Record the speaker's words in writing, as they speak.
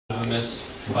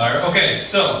Misfire. Okay,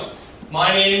 so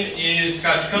my name is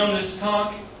Chacon. This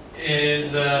talk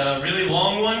is a really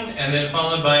long one, and then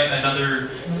followed by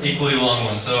another equally long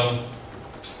one. So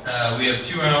we have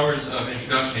 2 hours of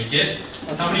introduction to Git.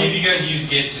 How many of you guys use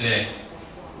Git today?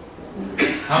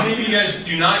 How many of you guys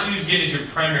do not use Git as your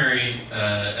primary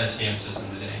SCM system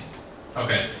today?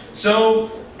 Okay,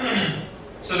 so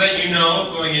so that you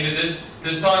know, going into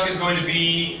this talk is going to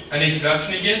be an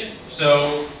introduction to Git. So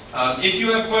if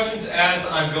you have questions as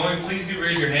I'm going, please do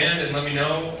raise your hand and let me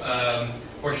know,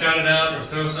 or shout it out, or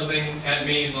throw something at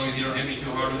me, as long as you don't hit me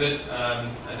too hard with it.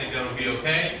 I think that'll be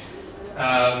okay.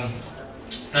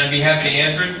 I'd be happy to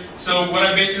answer it. So what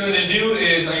I'm basically going to do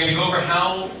is I'm going to go over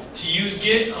how to use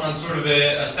Git on sort of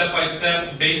a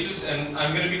step-by-step basis, and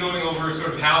I'm going to be going over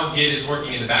sort of how Git is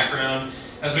working in the background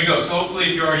as we go. So hopefully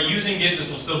if you're already using Git, this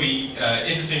will still be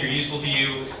interesting or useful to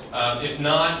you. If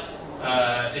not,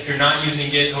 if you're not using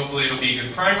Git, hopefully it'll be a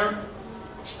good primer.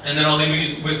 And then I'll leave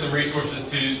you with some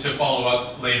resources to follow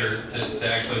up later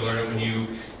to actually learn it when you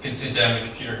can sit down at the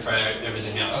computer and try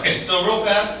everything out. Okay, so real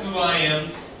fast, who I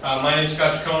am. My name is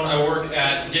Scott Chacon. I work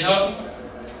at GitHub,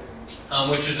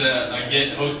 which is a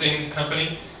Git hosting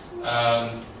company.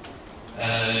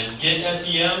 Git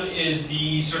SEM is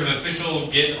the sort of official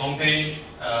Git homepage.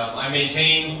 I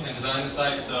maintain and design the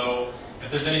site, so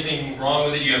if there's anything wrong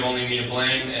with it, you have only me to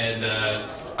blame, and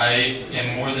I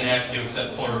am more than happy to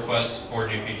accept pull requests for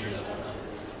new features and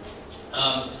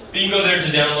whatnot. But you can go there to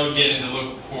download Git and to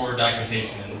look for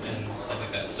documentation and stuff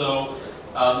like that. So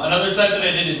another site that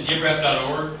I did is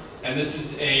gitref.org, and this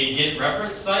is a Git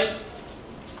reference site.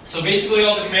 So basically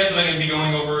all the commands that I'm going to be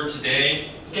going over today.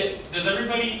 Okay, does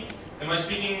everybody, am I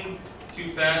speaking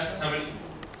too fast? How many?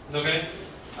 Is it okay?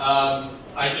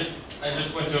 I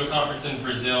just went to a conference in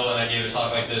Brazil and I gave a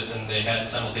talk like this, and they had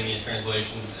simultaneous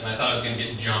translations, and I thought I was going to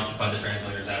get jumped by the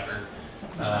translators after.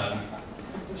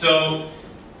 So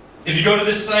if you go to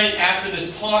this site after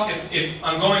this talk, if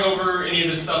I'm going over any of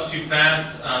this stuff too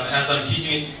fast as I'm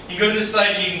teaching it, you can go to this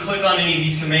site and you can click on any of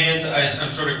these commands.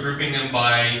 I'm sort of grouping them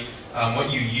by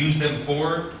what you use them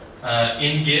for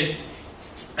in Git.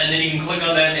 And then you can click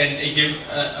on that and give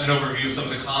an overview of some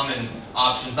of the common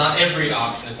options. Not every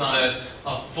option. It's not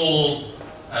a full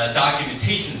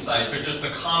documentation site, but just the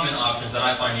common options that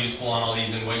I find useful on all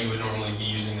these and what you would normally be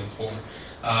using them for.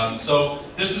 So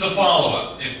this is a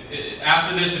follow-up.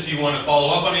 After this, if you want to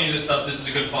follow up on any of this stuff, this is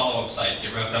a good follow-up site,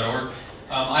 gitref.org.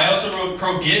 I also wrote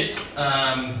ProGit,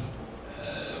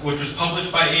 which was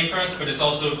published by Apress, but it's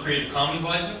also Creative Commons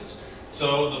licensed.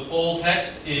 So the full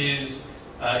text is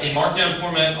in Markdown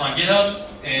format on GitHub,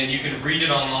 and you can read it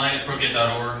online at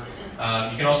progit.org.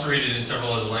 You can also read it in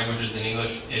several other languages than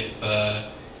English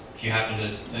if you happen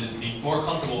to be more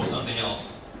comfortable with something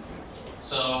else.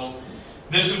 So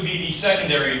this would be the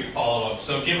secondary follow-up.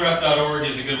 So gitref.org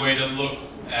is a good way to look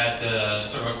at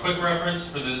sort of a quick reference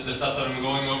for the stuff that I'm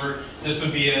going over. This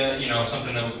would be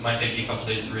something that might take you a couple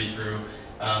days to read through,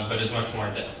 but is much more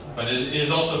in depth. But it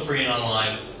is also free and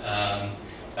online.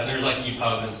 And there's like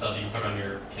EPUB and stuff you can put on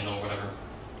your Kindle or whatever.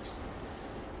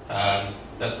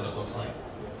 That's what it looks like.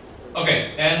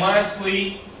 Okay, and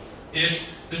lastly-ish,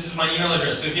 this is my email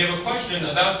address. So if you have a question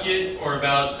about Git or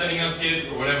about setting up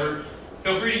Git or whatever,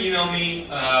 feel free to email me.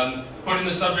 Put in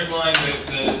the subject line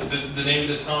the name of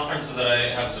this conference so that I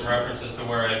have some references to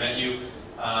where I met you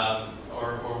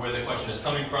or where the question is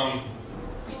coming from.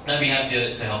 I'd be happy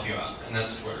to help you out. And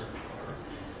that's Twitter. Whatever.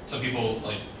 Some people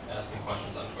like asking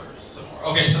questions on Twitter.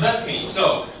 Okay, so that's me.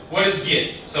 So, what is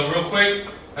Git? So, real quick,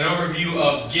 an overview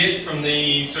of Git from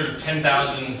the sort of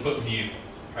 10,000-foot view,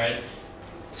 right?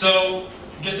 So,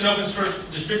 Git's an open source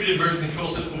distributed version control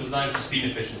system designed for speed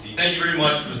and efficiency. Thank you very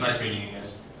much. It was nice meeting you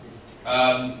guys.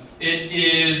 It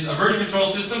is a version control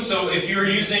system. So, if you're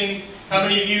using, how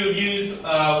many of you have used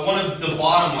one of the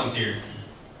bottom ones here?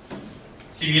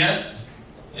 CVS?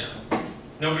 Yeah.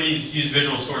 Nobody's used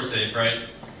Visual Source Safe, right?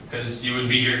 Because you wouldn't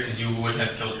be here because you would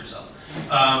have killed yourself.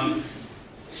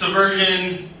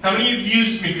 Subversion, how many of you have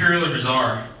used Mercurial or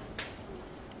Bazaar?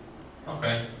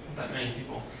 Okay, not that many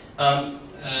people. Yeah,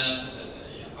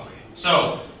 okay.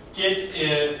 So, Git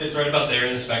fits right about there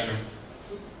in the spectrum.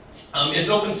 It's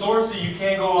open source, so you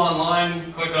can go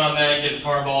online, click on that, get a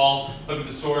tarball, look at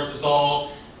the source. It's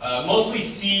all mostly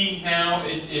C now.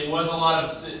 It was a lot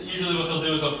of, usually what they'll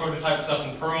do is they'll prototype stuff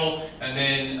in Perl and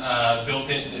then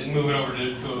move it over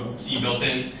to a C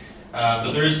built-in.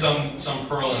 But there is some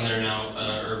Perl in there now,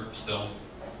 or still.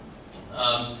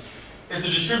 It's a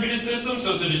distributed system,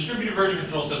 so it's a distributed version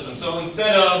control system. So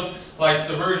instead of like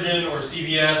Subversion or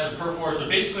CVS or Perforce or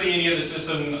basically any other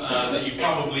system that you've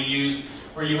probably used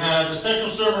where you have a central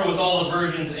server with all the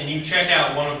versions and you check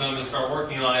out one of them and start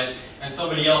working on it, and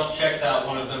somebody else checks out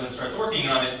one of them and starts working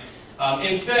on it.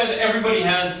 Instead, everybody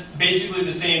has basically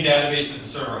the same database that the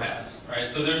server has, right?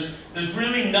 So there's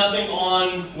really nothing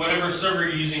on whatever server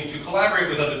you're using to collaborate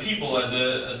with other people as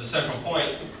a central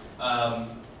point.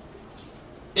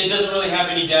 It doesn't really have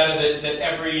any data that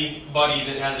everybody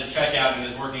that has a checkout and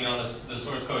is working on the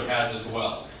source code has as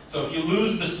well. So if you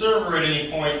lose the server at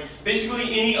any point,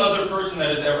 basically any other person that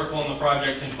has ever cloned the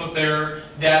project can put their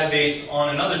database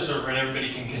on another server and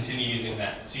everybody can continue using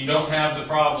that. So you don't have the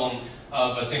problem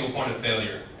of a single point of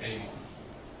failure anymore.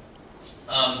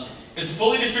 It's a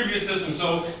fully distributed system,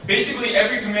 so basically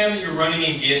every command that you're running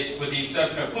in Git, with the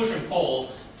exception of push and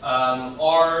pull,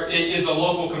 is a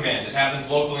local command. It happens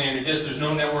locally on your disk. There's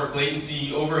no network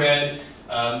latency overhead.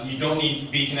 You don't need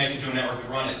to be connected to a network to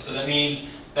run it. So that means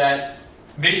that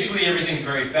basically everything's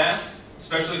very fast,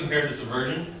 especially compared to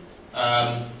Subversion.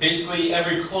 Basically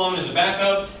every clone is a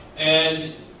backup,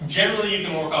 and generally you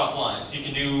can work offline. So you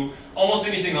can do almost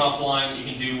anything offline you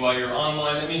can do while you're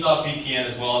online. That means off VPN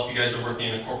as well if you guys are working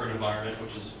in a corporate environment,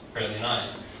 which is fairly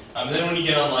nice. And then when you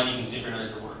get online, you can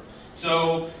synchronize your work.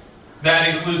 So that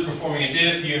includes performing a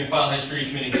diff, viewing file history,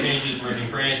 committing changes, merging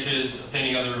branches,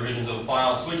 obtaining other revisions of the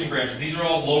file, switching branches. These are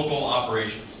all local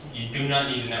operations. You do not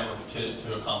need a network to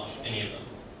accomplish any of them.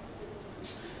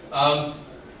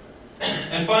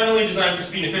 And finally, designed for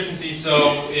speed and efficiency.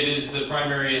 So it is the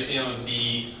primary SEM of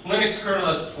the Linux kernel.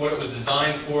 That's what it was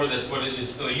designed for. That's what it is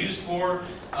still used for.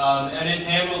 And it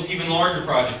handles even larger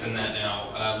projects than that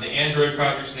now. The Android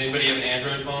projects. Does anybody have an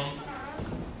Android phone?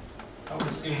 I would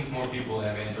assume more people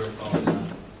have Android phones than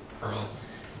Perl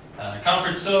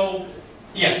conference. So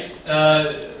yes,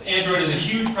 Android is a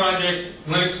huge project.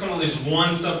 Linux kernel is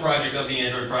one sub-project of the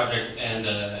Android project, and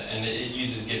it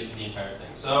uses Git for the entire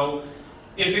thing. So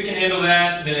if it can handle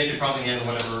that, then it can probably handle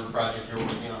whatever project you're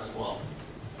working on as well.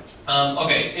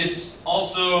 Okay, it's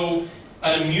also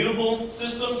an immutable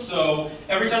system, so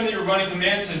every time that you're running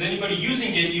commands, has anybody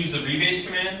using Git used the rebase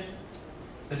command?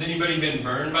 Has anybody been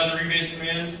burned by the rebase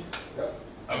command?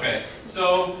 Okay,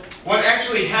 so what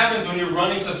actually happens when you're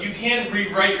running stuff, you can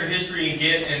rewrite your history in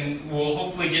Git, and we'll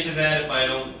hopefully get to that if I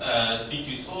don't speak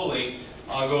too slowly.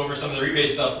 I'll go over some of the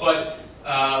rebase stuff, but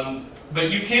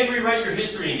you can rewrite your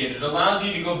history in Git. It allows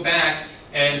you to go back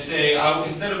and say,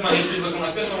 instead of my history looking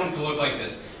like this, I want it to look like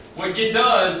this. What Git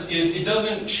does is it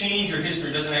doesn't change your history,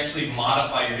 it doesn't actually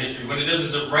modify your history. What it does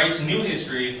is it writes new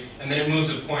history, and then it moves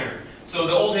a pointer. So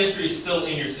the old history is still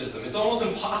in your system. It's almost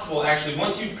impossible, actually.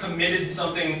 Once you've committed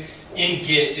something in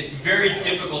Git, it's very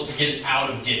difficult to get it out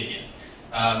of Git again.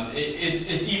 It's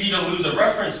easy to lose a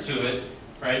reference to it,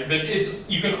 right? But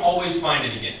you can always find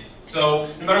it again. So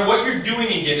no matter what you're doing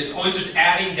in Git, it's always just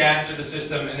adding data to the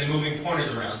system and then moving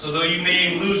pointers around. So though you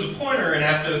may lose a pointer and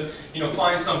have to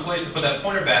find some place to put that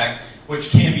pointer back, which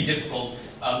can be difficult,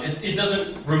 it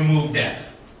doesn't remove data.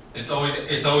 It's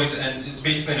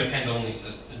basically an append-only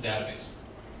database.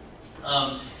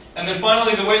 And then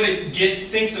finally, the way that Git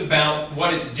thinks about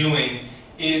what it's doing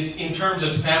is in terms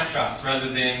of snapshots rather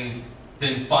than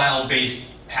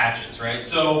file-based patches, right?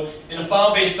 So in a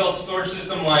file-based Delta storage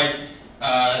system like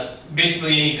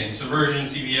basically anything, Subversion,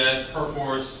 CVS,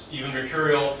 Perforce, even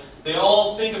Mercurial, they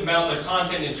all think about their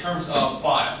content in terms of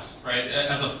files, right?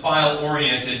 As a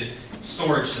file-oriented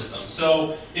storage system.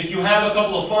 So if you have a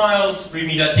couple of files,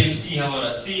 readme.txt,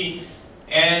 hello.c,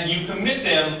 and you commit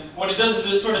them, what it does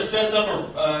is it sort of sets up,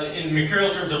 in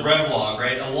Mercurial terms, a rev log,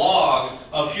 right? A log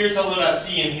of here's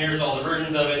hello.c and here's all the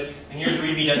versions of it, and here's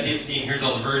readme.txt and here's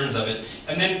all the versions of it.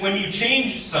 And then when you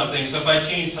change something, so if I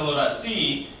changed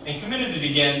hello.c and committed it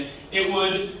again, it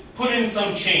would put in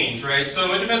some change, right?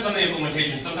 So it depends on the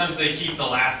implementation. Sometimes they keep the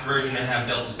last version and have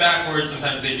deltas backwards.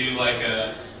 Sometimes they do like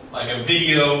a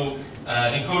video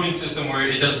encoding system where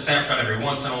it does a snapshot every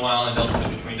once in a while and deltas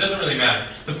in between. It doesn't really matter.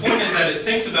 The point is that it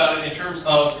thinks about it in terms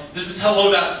of this is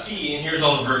hello.c and here's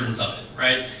all the versions of it,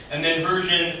 right? And then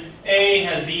version A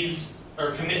has these,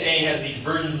 or commit A has these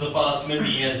versions of the files, commit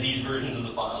B has these versions of the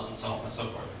files, and so on and so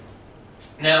forth.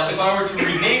 Now, if I were to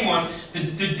rename one, the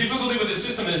difficulty with the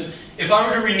system is if I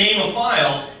were to rename a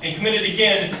file and commit it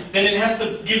again, then it has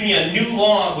to give me a new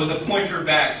log with a pointer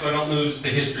back so I don't lose the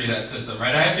history of that system,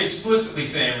 right? I have to explicitly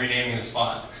say I'm renaming this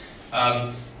file.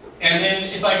 And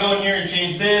then if I go in here and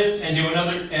change this and do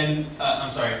another, and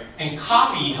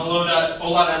copy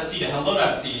hola.c to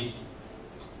hello.c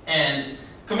and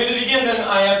commit it again, then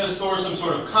I have to store some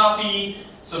sort of copy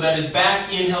so that it's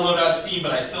back in hello.c,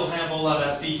 but I still have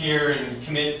hola.c here, and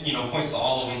commit, points to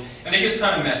all of them. And it gets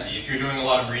kind of messy if you're doing a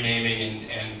lot of renaming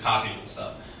and copying and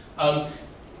stuff.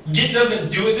 Git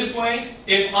doesn't do it this way.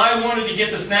 If I wanted to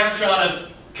get the snapshot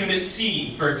of commit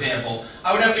C, for example,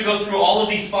 I would have to go through all of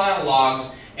these file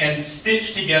logs and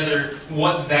stitch together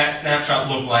what that snapshot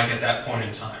looked like at that point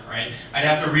in time, right? I'd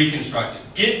have to reconstruct it.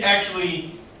 Git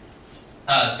actually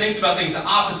thinks about things the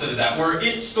opposite of that, where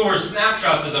it stores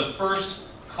snapshots as a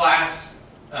first-class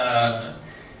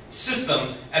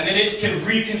system, and then it can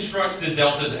reconstruct the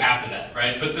deltas after that,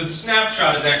 right? But the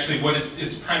snapshot is actually what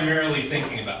it's primarily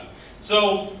thinking about.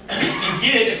 So in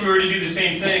Git, if we were to do the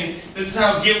same thing, this is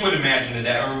how Git would imagine the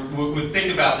data, or would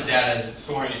think about the data as it's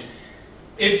storing it.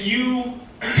 If you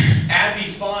add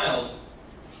these files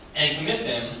and commit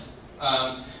them,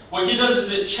 what Git does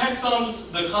is it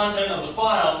checksums the content of the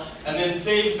file and then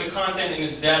saves the content in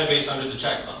its database under the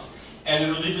checksum. And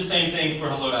it'll do the same thing for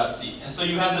hello.c. And so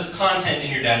you have this content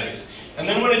in your database. And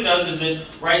then what it does is it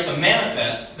writes a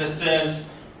manifest that says,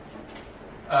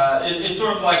 it's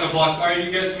sort of like a block. Are you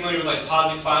guys familiar with like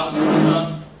POSIX file system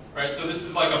stuff? Right. So this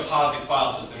is like a POSIX file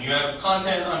system. You have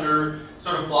content under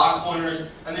sort of block pointers,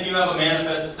 and then you have a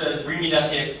manifest that says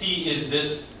readme.txt is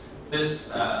this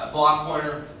block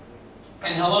pointer,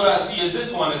 and hello.c is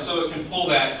this one, and so it can pull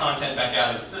that content back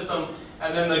out of the system,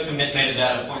 and then the commit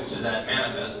metadata points to that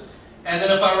manifest. And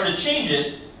then if I were to change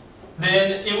it,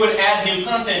 then it would add new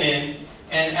content in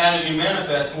and add a new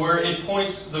manifest where it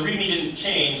points, the readme didn't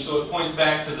change, so it points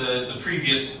back to the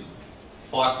previous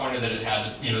block pointer that it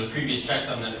had, the previous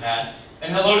checksum that it had.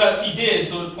 And hello.c did,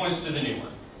 so it points to the new one.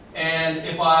 And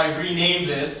if I rename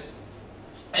this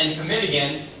and commit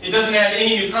again, it doesn't add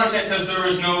any new content because there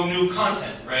is no new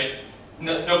content, right?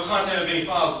 No content of any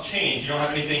files changed. You don't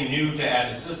have anything new to add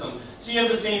to the system. So you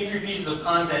have the same 3 pieces of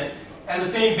content and the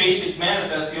same basic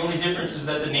manifest. The only difference is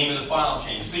that the name of the file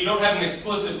changed. So you don't have an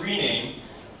explicit rename.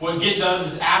 What Git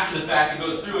does is after the fact, it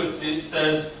goes through and it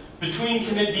says, between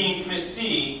commit B and commit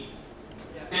C,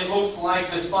 it looks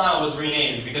like this file was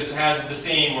renamed because it has the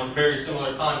same or very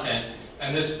similar content.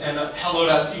 And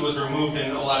hello.c was removed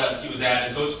and ola.c was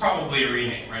added, so it's probably a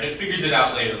rename, right? It figures it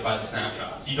out later by the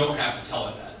snapshots. You don't have to tell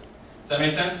it that. Does that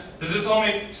make sense? Does this all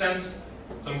make sense?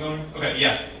 So I'm going? Okay,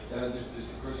 yeah. Just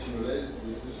a question related to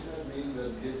this. Does that mean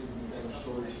that Git becomes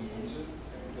storage intensive?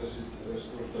 Does it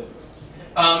store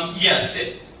data? Yes,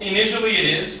 initially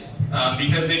it is.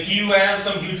 Because if you have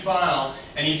some huge file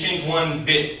and you change one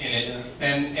bit in it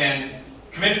and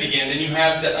commit it again, then you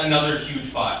have another huge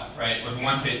file, right, with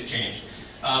one bit changed.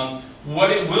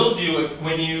 What it will do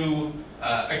when you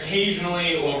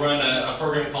occasionally will run a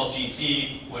program called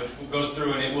GC, which goes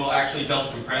through and it will actually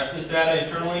delta compress this data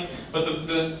internally. But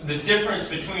the difference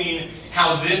between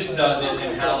how this does it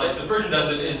and how like Subversion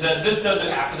does it is that this does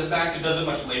it after the fact. It does it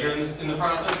much later in the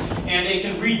process, and it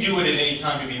can redo it at any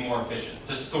time to be more efficient,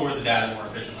 to store the data more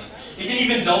efficiently. It can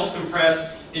even delta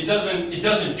compress. It doesn't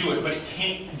do it, but it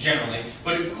can't generally.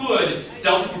 But it could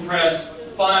delta compress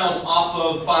files off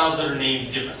of files that are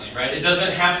named differently, right? It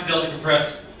doesn't have to delta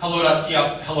compress hello.c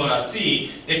off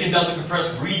hello.c. It can delta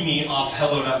compress readme off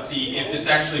hello.c if it's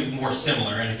actually more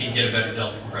similar and it can get a better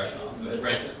delta compression off of it,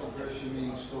 right? Delta compression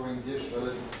means storing diffs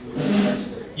relative to the next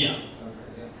state. Yeah. Okay,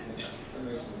 yeah. That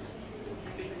makes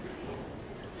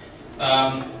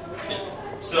sense.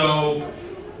 Yeah. So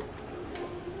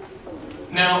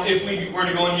now if we were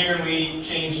to go in here and we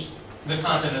change the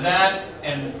content of that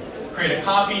and create a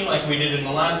copy like we did in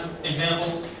the last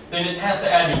example, then it has to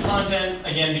add new content,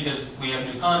 again, because we have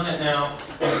new content now,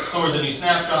 and it stores a new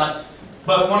snapshot.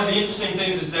 But one of the interesting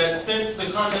things is that since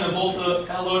the content of both the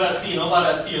hello.c and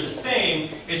ola.c are the same,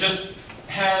 it just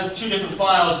has 2 different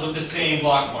files with the same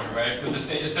block pointer, right? With the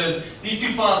same, it says these 2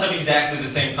 files have exactly the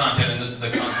same content, and this is the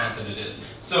content that it is.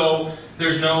 So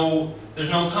there's no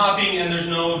copying and there's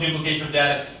no duplication of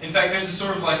data. In fact, this is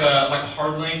sort of like a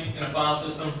hard link in a file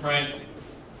system, right?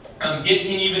 Git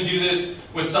can even do this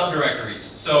with subdirectories.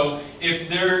 So if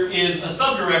there is a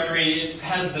subdirectory, it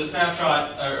has the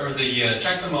snapshot or the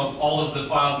checksum of all of the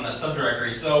files in that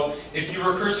subdirectory. So if you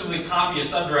recursively copy a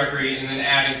subdirectory and then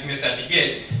add and commit that to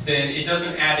Git, then it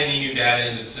doesn't add any new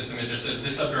data into the system. It just says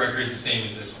this subdirectory is the same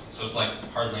as this one. So it's like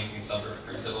hard linking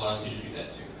subdirectories that allows you to do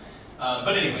that too.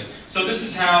 But anyways, so this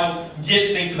is how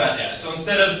Git thinks about data. So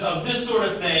instead of this sort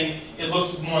of thing, it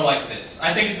looks more like this.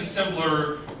 I think it's a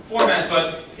simpler format,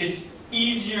 but it's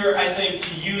easier, I think,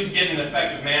 to use Git in an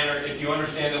effective manner if you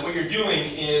understand that what you're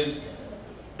doing is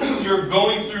you're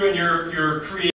going through and you're creating